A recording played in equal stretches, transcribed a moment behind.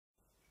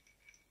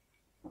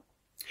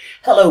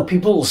Hello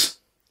peoples!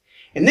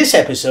 In this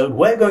episode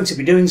we're going to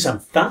be doing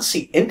some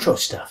fancy intro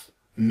stuff.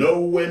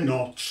 No, we're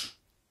not.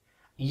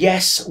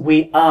 Yes,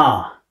 we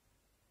are.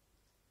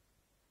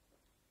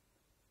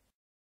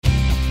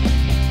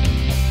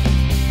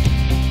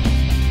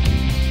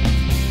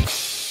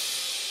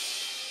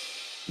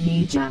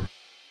 Media.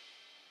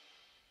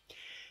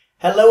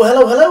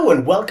 Hello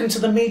and welcome to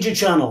the Media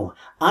channel.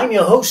 I'm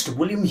your host,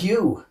 William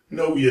Hugh.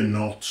 No, you're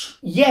not.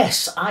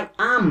 Yes, I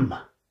am.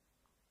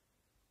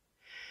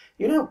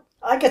 You know,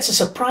 I get a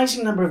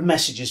surprising number of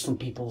messages from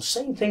people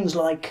saying things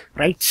like,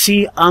 right,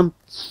 see, all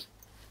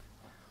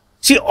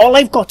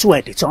I've got to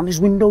edit on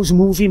is Windows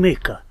Movie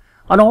Maker,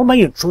 and all my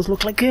intros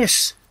look like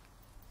this.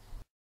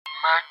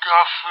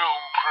 Mega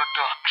Film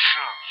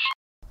Productions.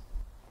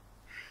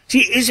 See,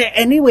 is there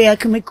any way I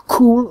can make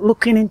cool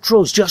looking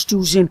intros just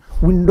using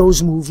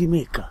Windows Movie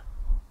Maker?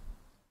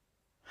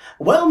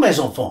 Well, mes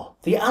enfants,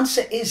 the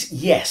answer is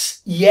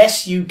yes.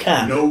 Yes, you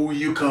can. No,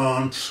 you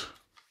can't.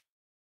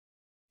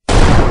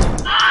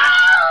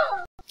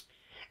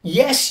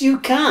 Yes, you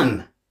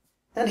can.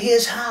 And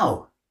here's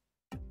how.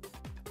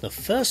 The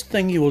first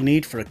thing you will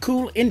need for a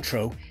cool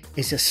intro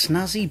is a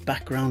snazzy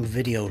background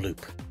video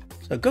loop.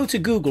 So go to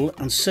Google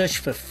and search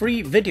for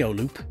free video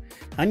loop,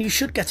 and you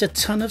should get a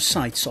ton of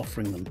sites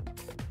offering them.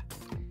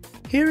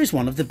 Here is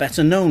one of the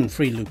better known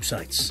free loop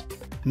sites,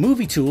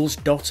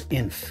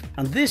 movietools.inf,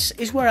 and this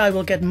is where I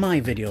will get my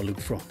video loop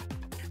from.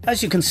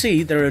 As you can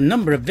see, there are a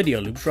number of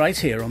video loops right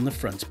here on the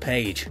front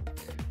page,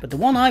 but the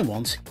one I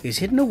want is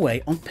hidden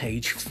away on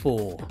page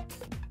 4.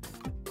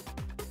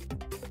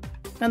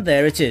 And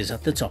there it is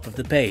at the top of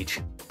the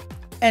page,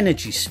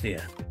 Energy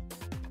Sphere.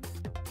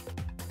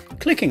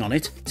 Clicking on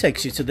it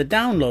takes you to the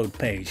download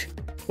page,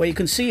 where you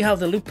can see how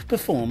the loop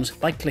performs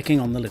by clicking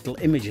on the little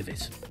image of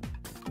it.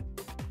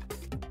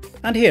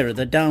 And here are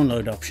the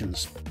download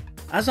options.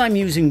 As I'm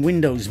using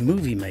Windows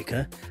Movie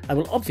Maker, I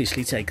will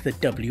obviously take the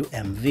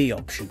WMV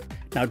option.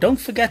 Now don't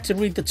forget to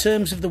read the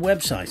terms of the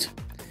website.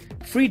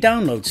 Free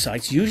download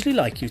sites usually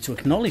like you to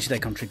acknowledge their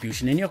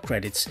contribution in your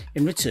credits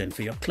in return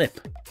for your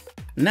clip.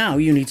 Now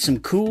you need some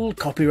cool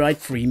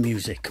copyright-free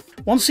music.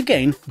 Once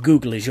again,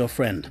 Google is your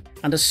friend,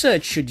 and a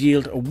search should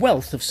yield a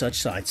wealth of such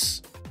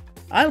sites.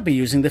 I'll be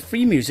using the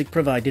free music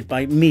provided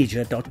by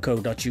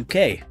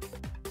media.co.uk.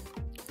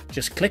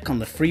 Just click on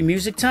the free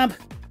music tab,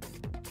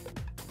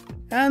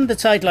 and the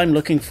title I'm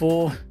looking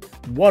for,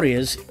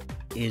 Warriors,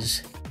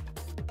 is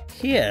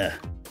here.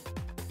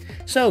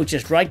 So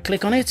just right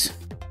click on it,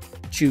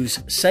 choose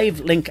Save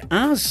Link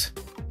As,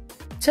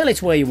 tell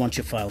it where you want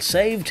your file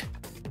saved,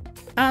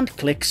 and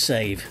click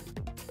Save.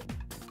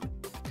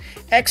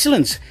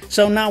 Excellent!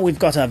 So now we've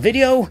got our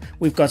video,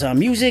 we've got our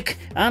music,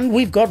 and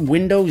we've got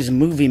Windows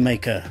Movie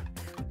Maker.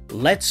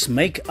 Let's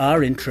make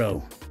our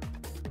intro.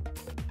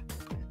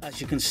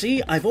 As you can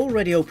see, I've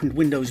already opened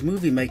Windows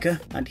Movie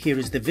Maker, and here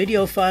is the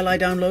video file I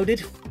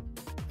downloaded,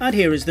 and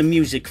here is the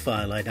music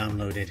file I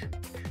downloaded.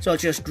 So I'll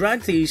just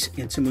drag these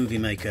into Movie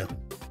Maker.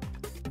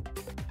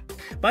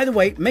 By the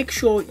way, make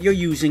sure you're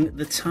using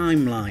the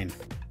timeline.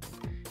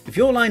 If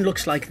your line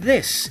looks like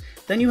this,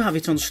 then you have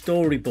it on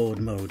storyboard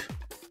mode.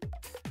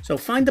 So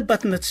find the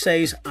button that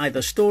says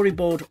either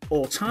storyboard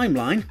or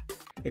timeline.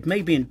 It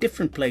may be in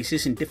different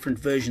places in different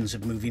versions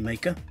of Movie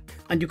Maker.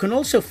 And you can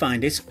also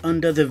find it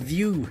under the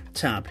View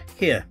tab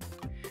here.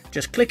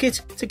 Just click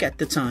it to get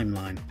the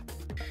timeline.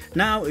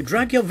 Now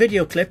drag your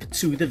video clip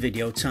to the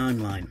video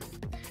timeline.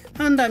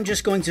 And I'm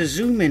just going to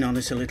zoom in on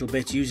it a little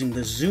bit using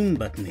the zoom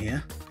button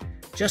here,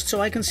 just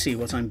so I can see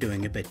what I'm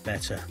doing a bit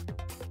better.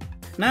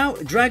 Now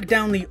drag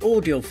down the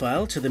audio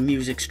file to the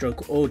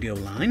music/audio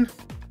line.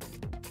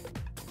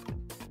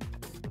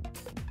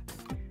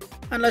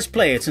 And let's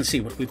play it and see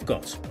what we've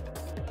got.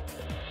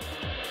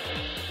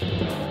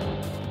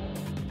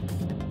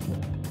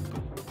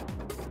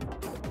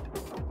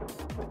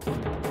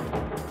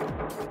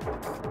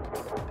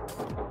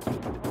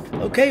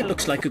 Okay,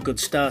 looks like a good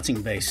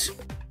starting base.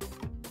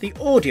 The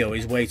audio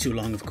is way too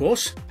long, of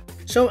course,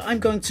 so I'm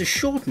going to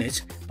shorten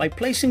it by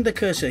placing the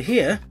cursor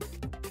here,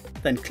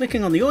 then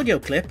clicking on the audio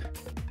clip,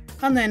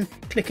 and then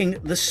clicking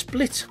the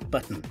split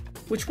button,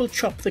 which will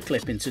chop the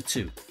clip into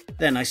 2.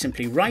 Then I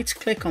simply right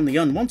click on the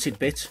unwanted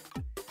bit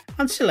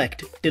and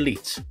select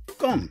delete.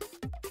 Gone.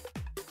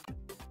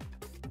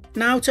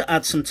 Now to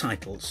add some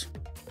titles.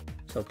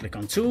 So click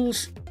on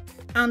Tools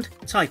and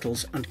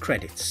Titles and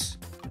Credits.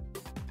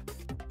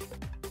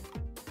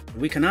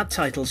 We can add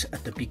titles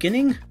at the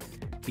beginning,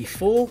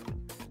 before,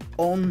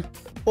 on,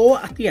 or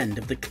at the end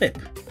of the clip.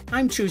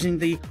 I'm choosing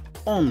the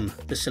on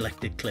the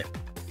selected clip.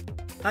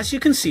 As you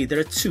can see, there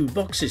are 2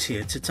 boxes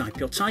here to type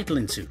your title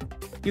into.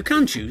 You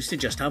can choose to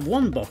just have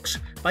one box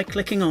by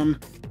clicking on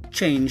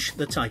Change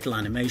the Title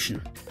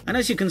Animation. And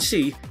as you can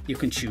see, you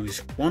can choose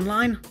 1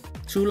 line,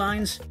 2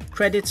 lines,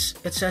 credits,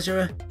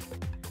 etc.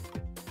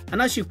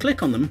 And as you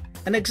click on them,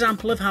 an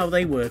example of how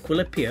they work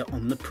will appear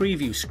on the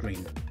preview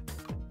screen.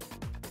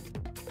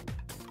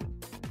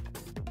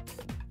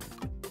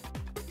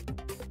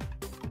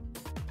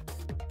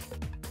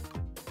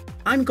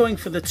 I'm going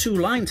for the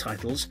 2-line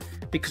titles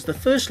because the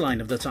first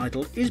line of the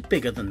title is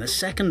bigger than the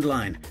second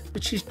line,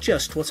 which is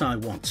just what I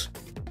want.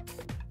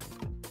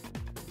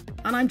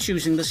 And I'm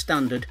choosing the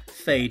standard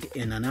fade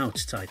in and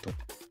out title.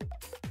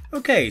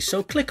 Okay,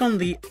 so click on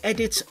the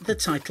Edit the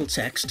Title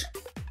text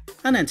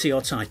and enter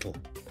your title.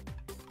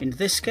 In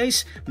this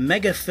case,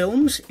 Mega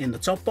Films in the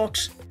top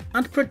box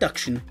and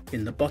Production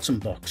in the bottom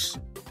box.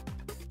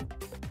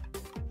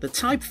 The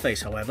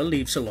typeface, however,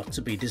 leaves a lot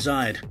to be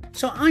desired,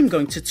 so I'm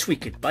going to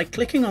tweak it by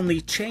clicking on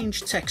the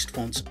Change Text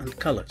Fonts and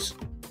Colours.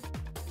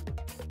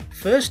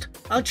 First,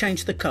 I'll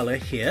change the colour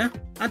here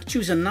and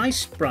choose a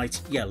nice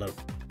bright yellow.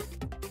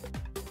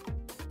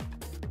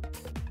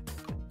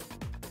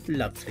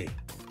 Lovely.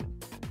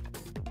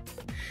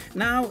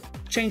 Now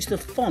change the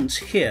font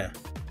here.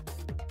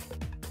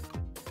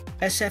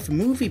 SF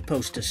Movie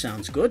Poster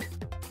sounds good.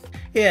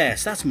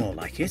 Yes, that's more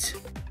like it.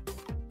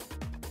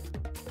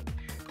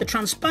 The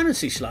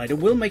transparency slider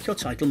will make your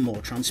title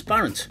more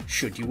transparent,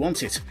 should you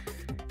want it,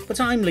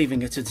 but I'm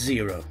leaving it at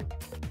 0.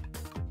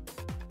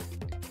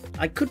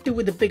 I could do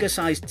with a bigger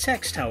sized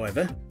text,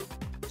 however,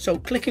 so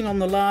clicking on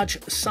the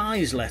large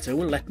size letter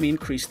will let me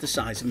increase the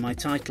size of my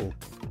title.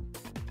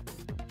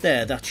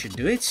 There, that should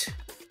do it.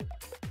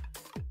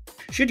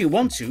 Should you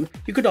want to,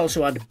 you could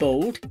also add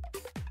bold,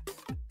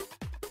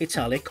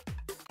 italic,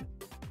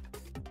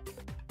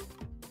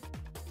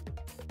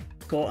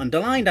 or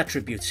underlined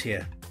attributes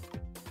here.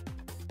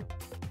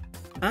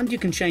 And you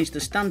can change the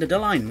standard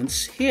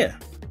alignments here.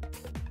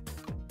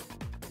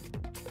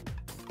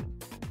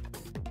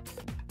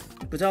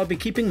 But I'll be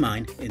keeping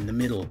mine in the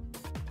middle.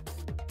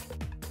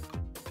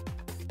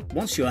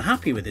 Once you're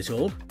happy with it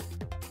all,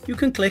 you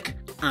can click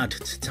Add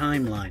to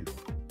Timeline.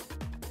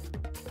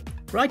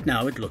 Right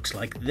now it looks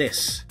like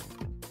this.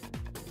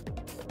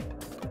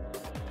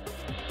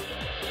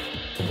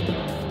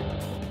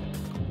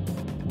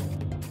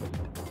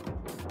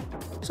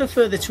 So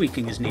further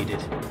tweaking is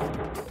needed.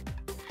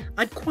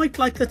 I'd quite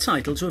like the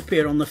title to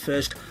appear on the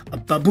first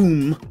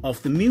ba-boom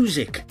of the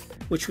music,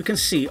 which we can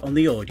see on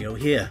the audio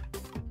here.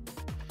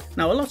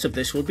 Now a lot of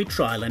this will be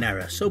trial and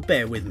error, so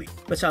bear with me,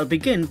 but I'll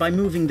begin by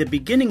moving the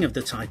beginning of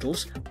the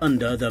titles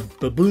under the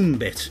ba-boom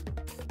bit.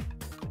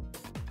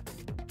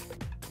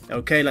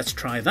 Okay, let's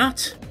try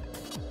that.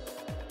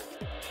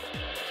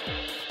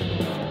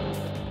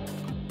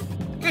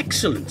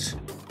 Excellent!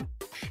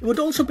 It would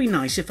also be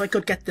nice if I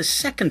could get the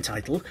second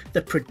title,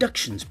 the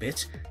Productions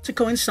bit, to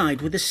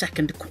coincide with the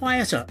second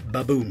quieter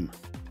ba-boom.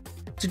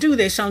 To do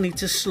this, I'll need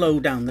to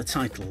slow down the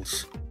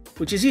titles,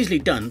 which is easily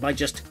done by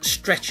just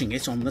stretching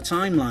it on the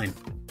timeline.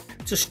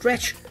 To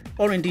stretch,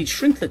 or indeed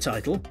shrink the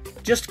title,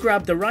 just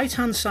grab the right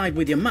hand side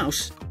with your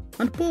mouse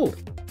and pull,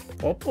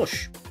 or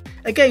push.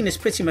 Again, it's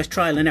pretty much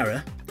trial and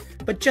error,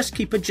 but just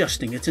keep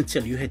adjusting it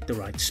until you hit the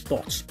right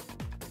spot.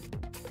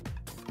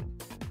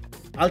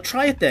 I'll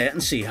try it there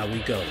and see how we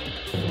go.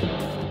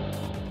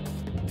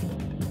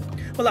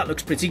 Well, that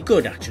looks pretty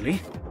good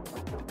actually.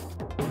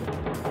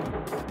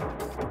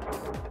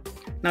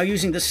 Now,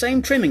 using the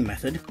same trimming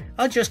method,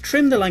 I'll just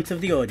trim the length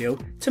of the audio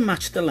to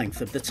match the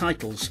length of the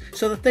titles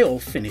so that they all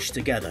finish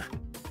together.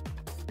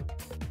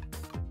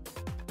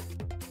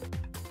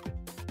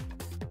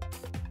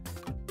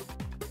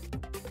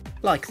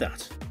 Like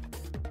that.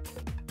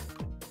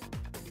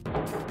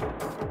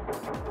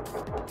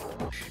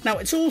 Now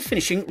it's all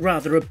finishing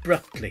rather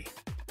abruptly,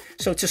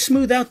 so to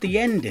smooth out the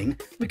ending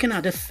we can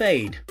add a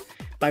fade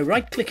by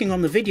right-clicking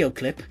on the video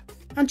clip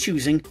and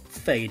choosing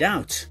Fade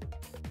Out.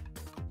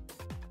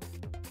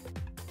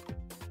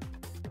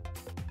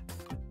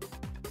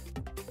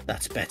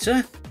 That's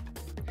better.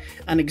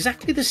 And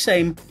exactly the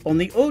same on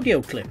the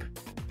audio clip,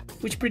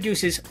 which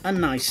produces a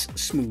nice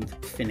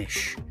smooth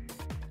finish.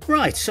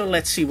 Right, so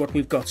let's see what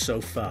we've got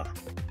so far.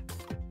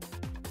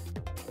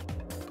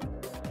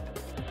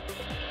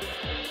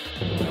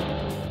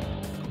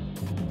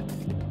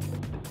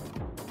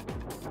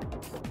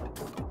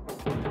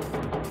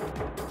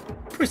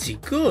 Pretty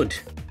good,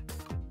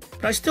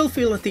 but I still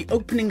feel that the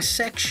opening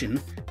section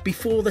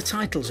before the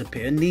titles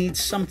appear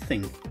needs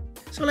something,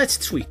 so let's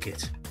tweak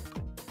it.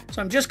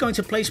 So I'm just going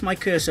to place my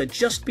cursor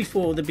just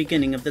before the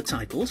beginning of the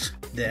titles,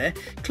 there,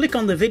 click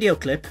on the video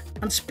clip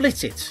and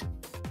split it.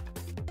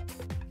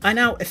 I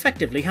now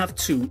effectively have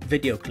two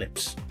video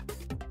clips.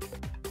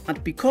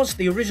 And because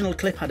the original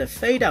clip had a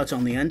fade out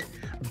on the end,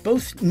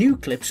 both new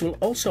clips will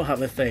also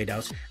have a fade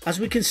out, as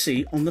we can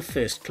see on the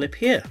first clip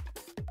here.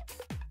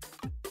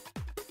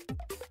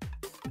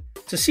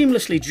 To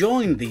seamlessly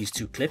join these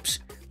two clips,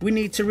 we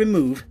need to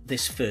remove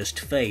this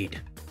first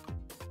fade.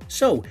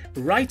 So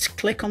right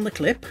click on the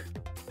clip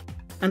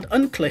and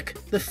unclick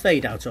the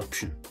fade out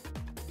option.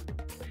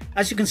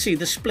 As you can see,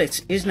 the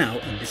split is now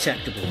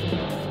undetectable.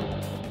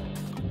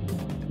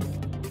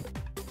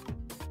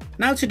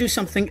 Now to do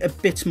something a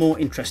bit more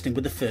interesting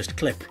with the first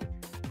clip.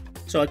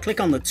 So I click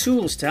on the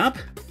Tools tab,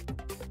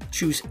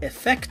 choose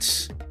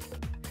Effects,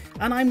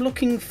 and I'm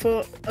looking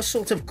for a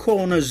sort of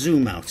corner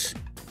zoom out.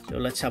 So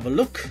let's have a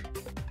look.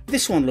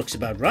 This one looks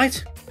about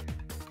right.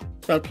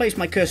 So I'll place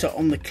my cursor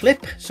on the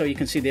clip so you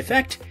can see the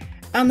effect,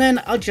 and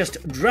then I'll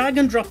just drag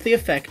and drop the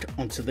effect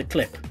onto the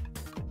clip.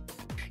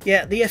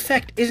 Yeah, the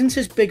effect isn't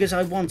as big as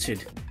I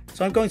wanted,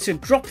 so I'm going to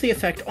drop the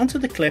effect onto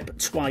the clip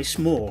twice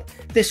more.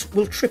 This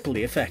will triple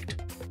the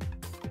effect.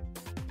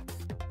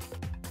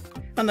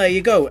 And there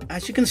you go.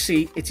 As you can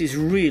see, it is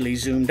really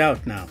zoomed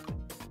out now.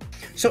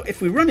 So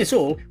if we run it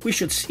all, we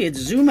should see it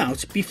zoom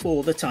out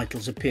before the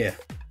titles appear.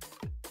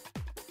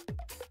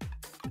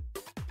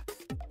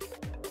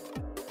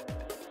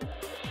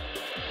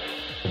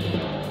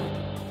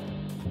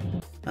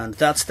 And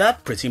that's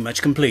that pretty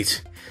much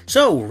complete.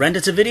 So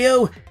render to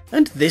video,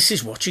 and this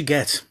is what you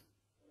get.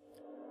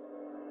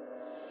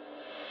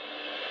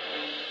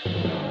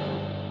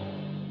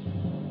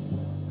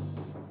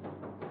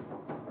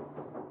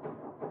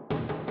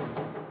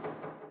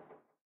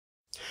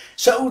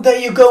 So there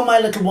you go, my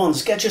little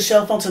ones. Get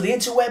yourself onto the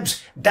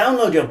interwebs,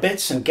 download your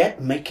bits and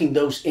get making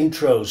those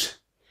intros.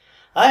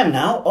 I am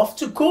now off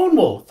to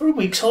Cornwall for a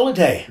week's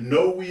holiday.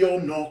 No,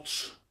 you're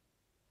not.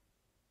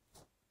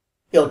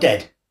 You're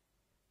dead.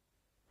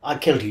 I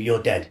killed you,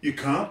 you're dead. You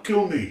can't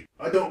kill me.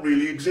 I don't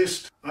really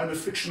exist. I'm a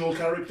fictional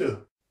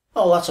character.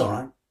 Oh, that's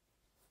alright.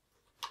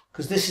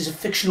 Because this is a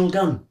fictional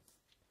gun.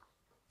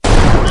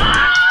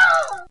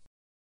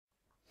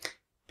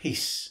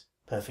 Peace.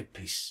 Perfect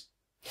peace.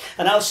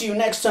 And I'll see you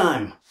next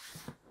time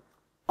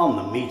on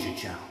the Media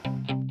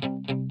Channel.